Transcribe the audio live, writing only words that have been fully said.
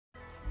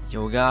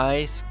Yo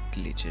guys,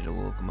 Glitched,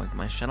 welcome back to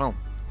my channel.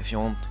 If you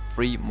want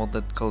free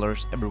modded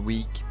colors every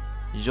week,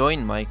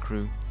 join my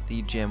crew,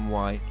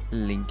 TheGlitchedManYT,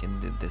 link in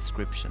the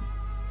description.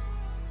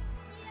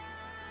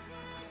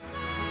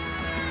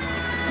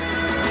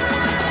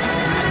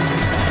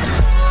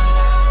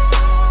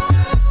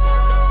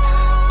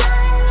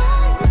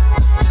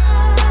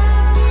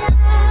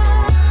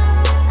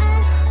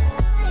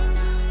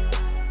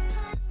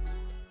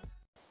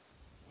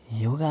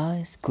 Yo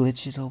guys,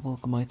 Glitched,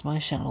 welcome back to my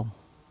channel.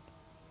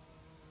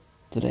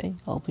 Today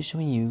I'll be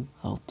showing you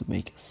how to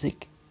make a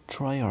sick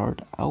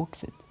Tryhard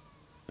outfit,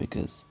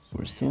 because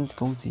we're since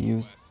going to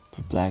use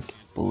the black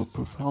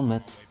bulletproof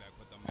helmet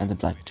and the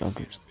black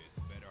joggers.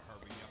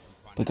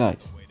 But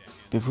guys,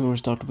 before we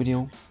start the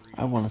video,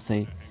 I wanna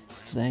say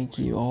thank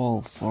you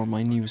all for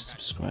my new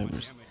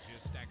subscribers.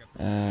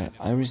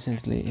 I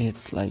recently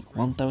hit like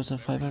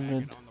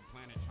 1,500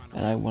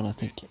 and I wanna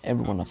thank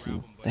every one of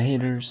you, the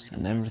haters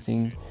and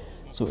everything.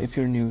 So if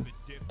you're new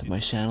to my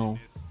channel,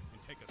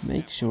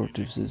 make sure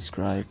to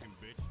subscribe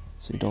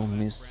so you don't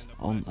miss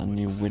on a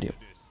new video.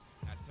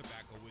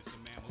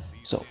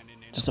 So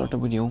to start the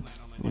video,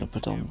 I'm gonna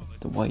put on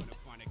the white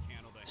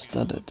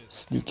studded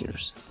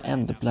sneakers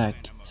and the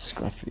black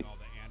scruffy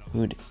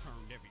hoodie.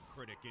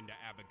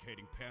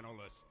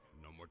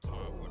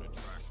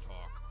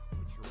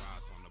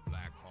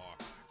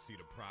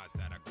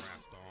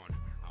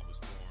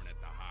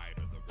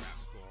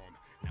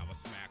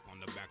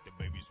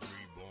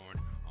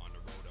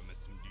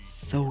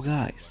 So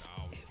guys,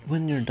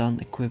 when you're done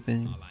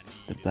equipping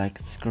the black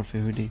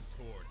scruffy hoodie,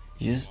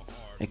 just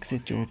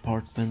exit your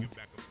apartment,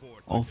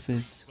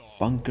 office,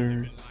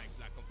 bunker,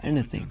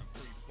 anything.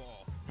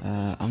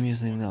 I'm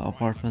using the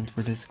apartment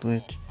for this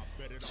glitch,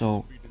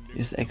 so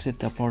just exit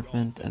the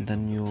apartment and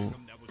then you're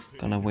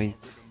gonna wait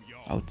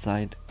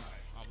outside,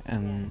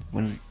 and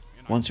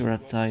once you're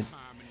outside,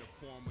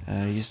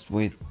 just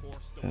wait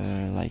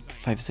like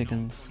 5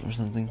 seconds or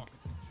something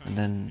and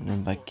then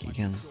run back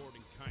again.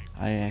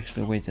 I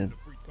actually waited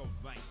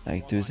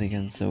like 2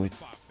 seconds, so it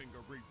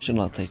should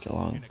not take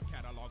long.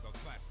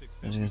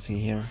 As you can see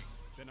here,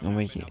 I'm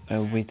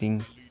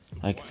waiting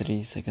like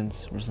 3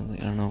 seconds or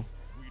something, I don't know.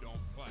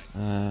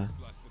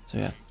 So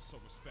yeah.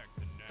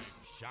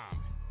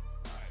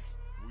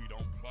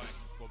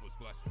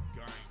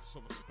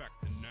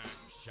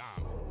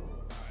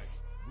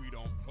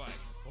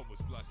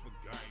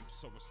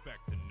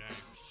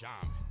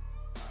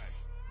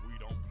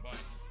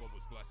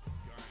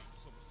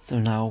 So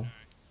now,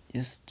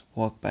 just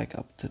walk back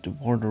up to the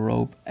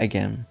wardrobe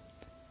again.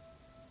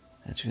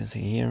 As you can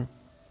see here,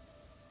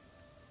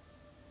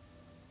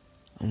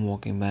 I'm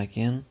walking back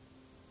in,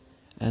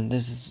 and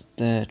this is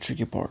the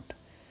tricky part.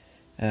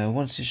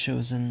 Once you've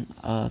chosen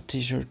a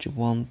t-shirt you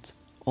want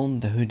on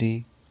the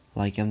hoodie,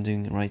 like I'm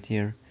doing right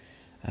here,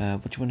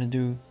 what you want to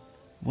do,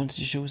 once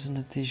you've chosen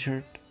a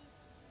t-shirt,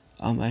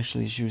 I'm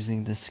actually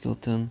choosing the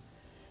skeleton.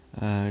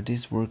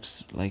 This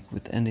works like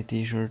with any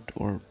t-shirt,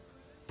 or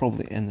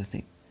probably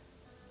anything,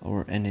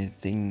 or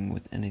anything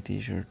with any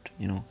t-shirt,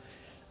 you know,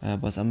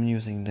 but I'm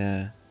using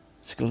the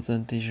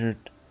skeleton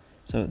t-shirt.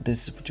 So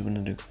this is what you want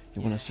to do.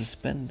 You want to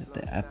suspend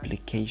the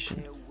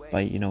application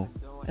by, you know,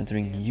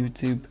 entering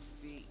YouTube,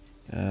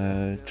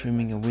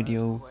 trimming a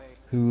video,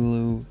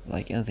 Hulu,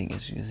 like anything.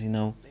 As you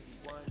know,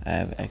 I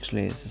have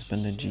actually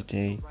suspended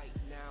GTA.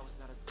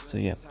 So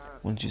yeah,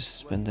 once you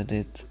suspended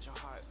it,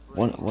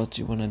 what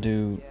you want to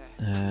do,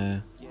 yeah,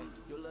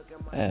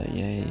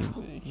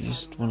 you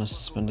just want to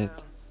suspend it.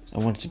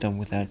 And once you're done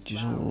with that, you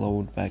should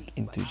load back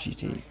into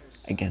GTA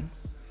again.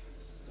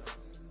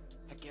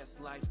 I guess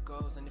life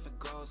goes, and if it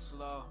goes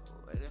slow,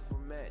 what if we're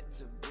meant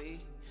to be?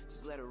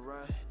 Just let it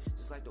run,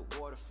 just like the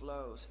water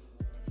flows.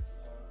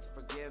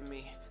 Forgive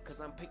me, cause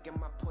I'm picking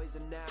my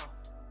poison now.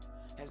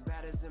 As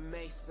bad as it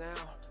may sound,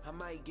 I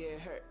might get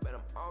hurt, but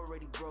I'm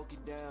already broken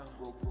down.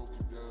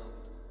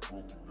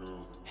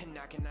 And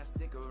I cannot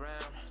stick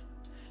around.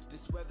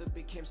 This weather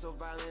became so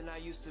violent, I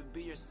used to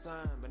be your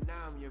sun, but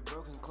now I'm your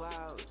broken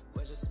cloud.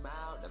 Where's your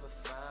smile, never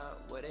found,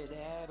 would it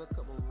ever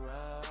come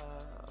around?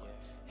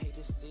 Hate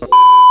to see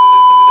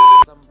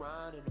I'm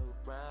running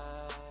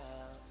around.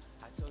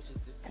 I told you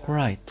to.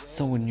 Alright,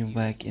 so when you're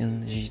back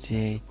in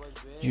GTA,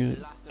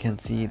 you can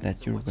see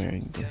that you're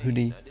wearing the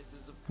hoodie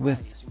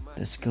with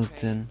the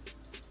skeleton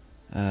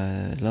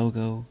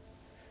logo.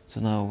 So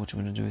now what you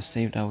want to do is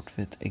save the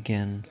outfit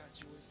again,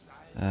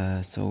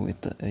 so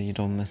you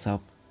don't mess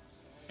up.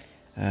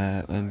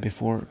 And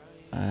before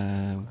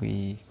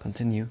we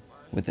continue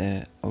with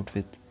the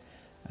outfit,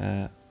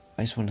 I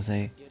just want to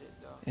say,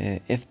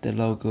 if the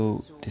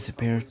logo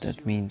disappeared,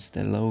 that means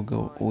the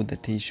logo or the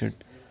t-shirt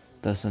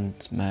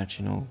doesn't match,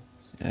 you know,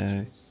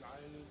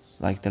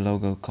 like the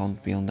logo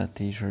can't be on that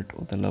t-shirt,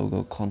 or the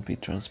logo can't be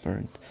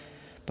transparent.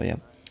 But yeah,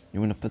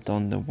 you want to put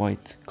on the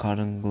white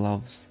cotton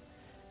gloves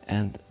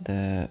and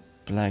the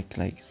black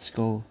like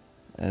skull,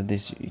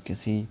 this you can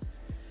see.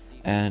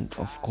 And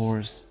of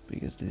course,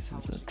 because this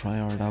is a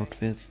Tryhard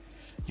outfit,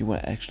 you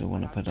will actually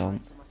want to put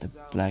on the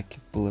black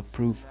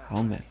bulletproof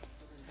helmet.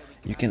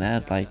 You can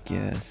add like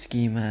a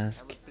ski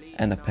mask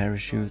and a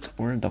parachute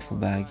or a duffel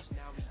bag.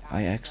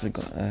 I actually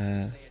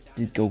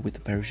did go with the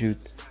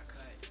parachute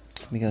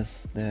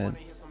because the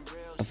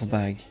duffel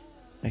bag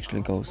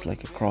actually goes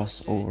like a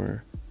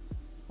crossover,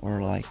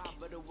 or like,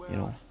 you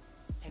know,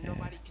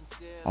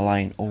 a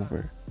line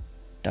over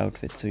the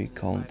outfit, so you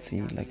can't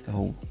see like the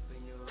whole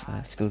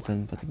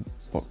skeleton. But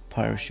the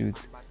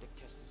parachute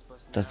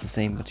does the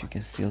same, but you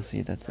can still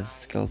see that the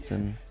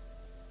skeleton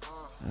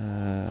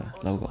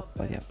logo.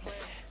 But yeah,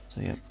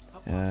 so yeah,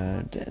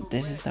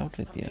 this is the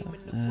outfit. Yeah,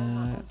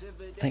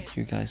 thank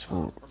you guys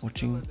for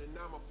watching,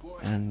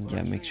 and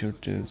yeah, make sure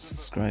to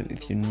subscribe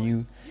if you're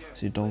new,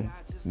 so you don't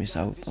miss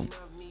out on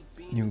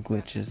new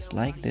glitches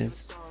like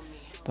this.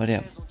 But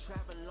yeah,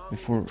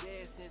 before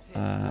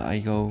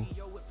I go,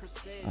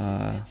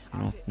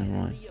 never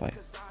mind, bye.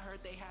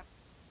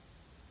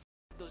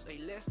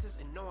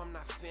 And no, I'm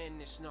not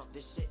finished. No,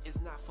 this shit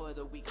is not for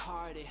the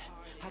weak-hearted.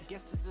 I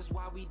guess this is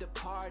why we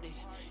departed,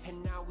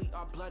 and now we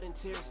are blood and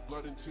tears.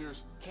 Blood and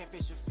tears. Can't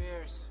face your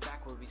fears.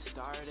 Back where we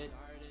started.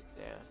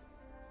 Damn.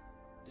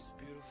 This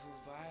beautiful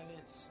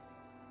violence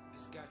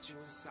has got you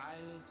in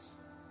silence.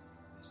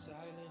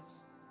 Silence.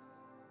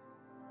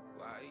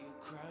 Why are you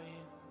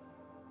crying,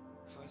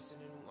 fussing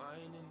and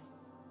whining?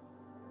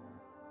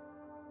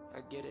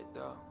 I get it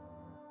though.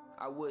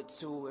 I would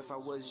too if I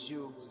was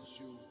you.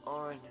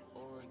 On.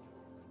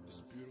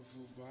 This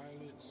beautiful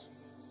violence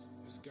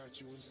has got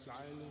you in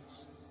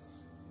silence.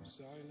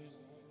 Silent.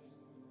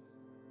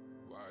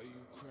 Why are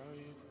you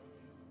crying,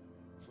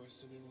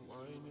 fussing and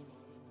whining?